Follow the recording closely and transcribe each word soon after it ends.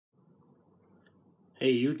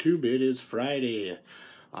Hey YouTube, it is Friday.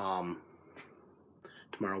 Tomorrow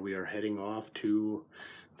we are heading off to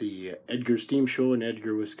the Edgar Steam Show in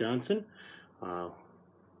Edgar, Wisconsin.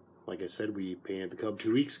 Like I said, we painted the Cub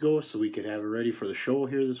 2 weeks ago so we could have it ready for the show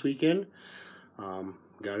here this weekend.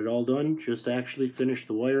 Got it all done, just actually finished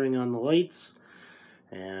the wiring on the lights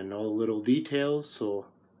and all the little details, so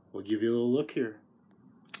we'll give you a little look here.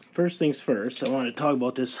 First things first, I want to talk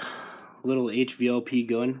about this little HVLP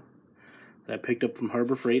gun that I picked up from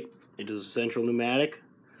Harbor Freight. It is a Central Pneumatic,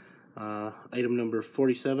 item number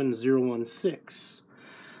 47016.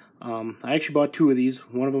 I actually bought two of these.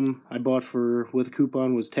 One of them I bought with a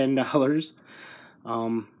coupon was $10.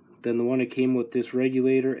 Then the one that came with this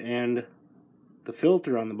regulator and the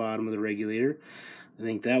filter on the bottom of the regulator, I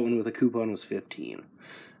think that one with a coupon was $15.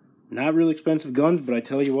 Not really expensive guns, but I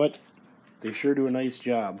tell you what, they sure do a nice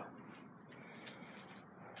job.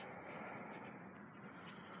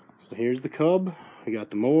 So here's the Cub. We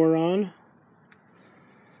got the mower on.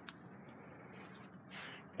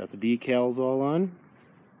 Got the decals all on.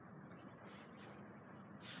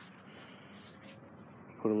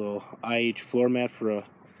 Put a little IH floor mat for a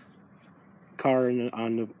car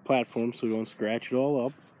on the platform so we don't scratch it all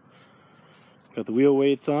up. Got the wheel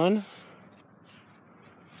weights on.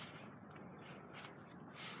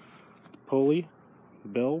 Pulley,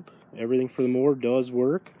 belt, everything for the mower does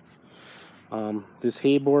work. This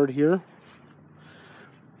hay board here,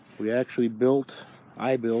 I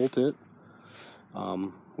built it.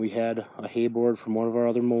 We had a hay board from one of our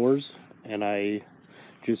other mowers, and I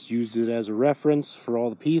just used it as a reference for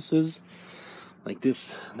all the pieces. Like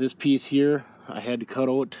this piece here, I had to cut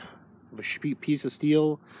out a piece of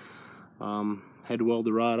steel, had to weld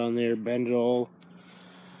the rod on there, bend it all.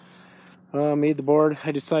 Made the board.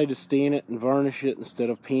 I decided to stain it and varnish it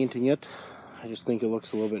instead of painting it. I just think it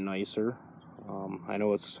looks a little bit nicer. I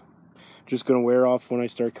know it's just going to wear off when I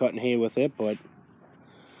start cutting hay with it, but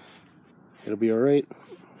it'll be alright.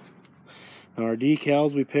 Now our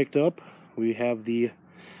decals we picked up, we have the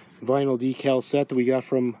vinyl decal set that we got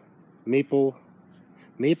from Maple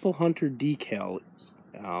Hunter Decals.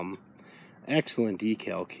 Excellent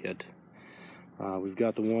decal kit. We've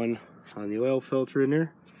got the one on the oil filter in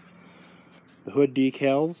there. The hood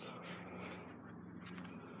decals.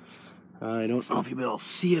 I don't know if you'll be able to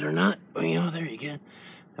see it or not. Oh yeah, there you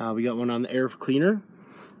go. We got one on the air cleaner.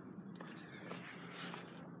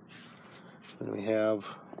 Then we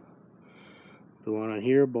have the one on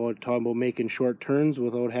here talking about making short turns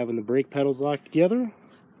without having the brake pedals locked together.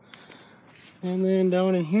 And then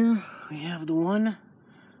down in here we have the one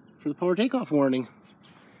for the power takeoff warning.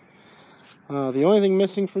 The only thing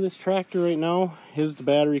missing for this tractor right now is the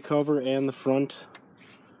battery cover and the front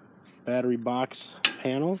battery box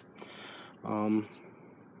panel.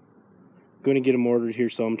 Going to get them ordered here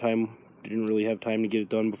sometime. Didn't really have time to get it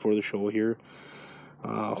done before the show here.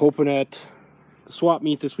 Hoping at the swap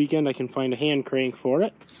meet this weekend I can find a hand crank for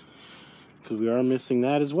it, because we are missing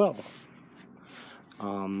that as well.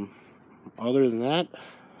 Other than that,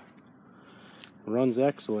 runs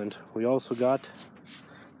excellent. We also got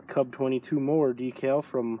the Cub 22 mower decal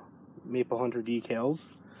from Maple Hunter Decals.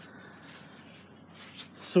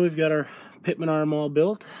 So we've got our Pitman arm all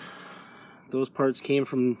built. Those parts came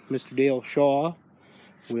from Mr. Dale Shaw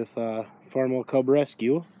with Farmall Cub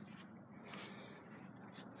Rescue.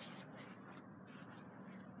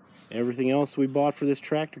 Everything else we bought for this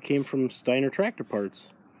tractor came from Steiner Tractor Parts.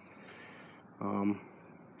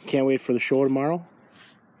 Can't wait for the show tomorrow.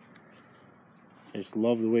 I just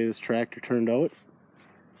love the way this tractor turned out.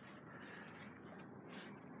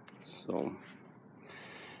 So,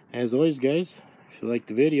 as always guys, if you liked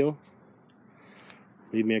the video,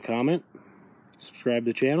 leave me a comment, subscribe to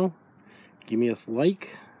the channel, give me a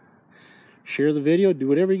like, share the video, do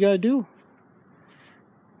whatever you gotta do.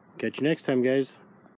 Catch you next time guys.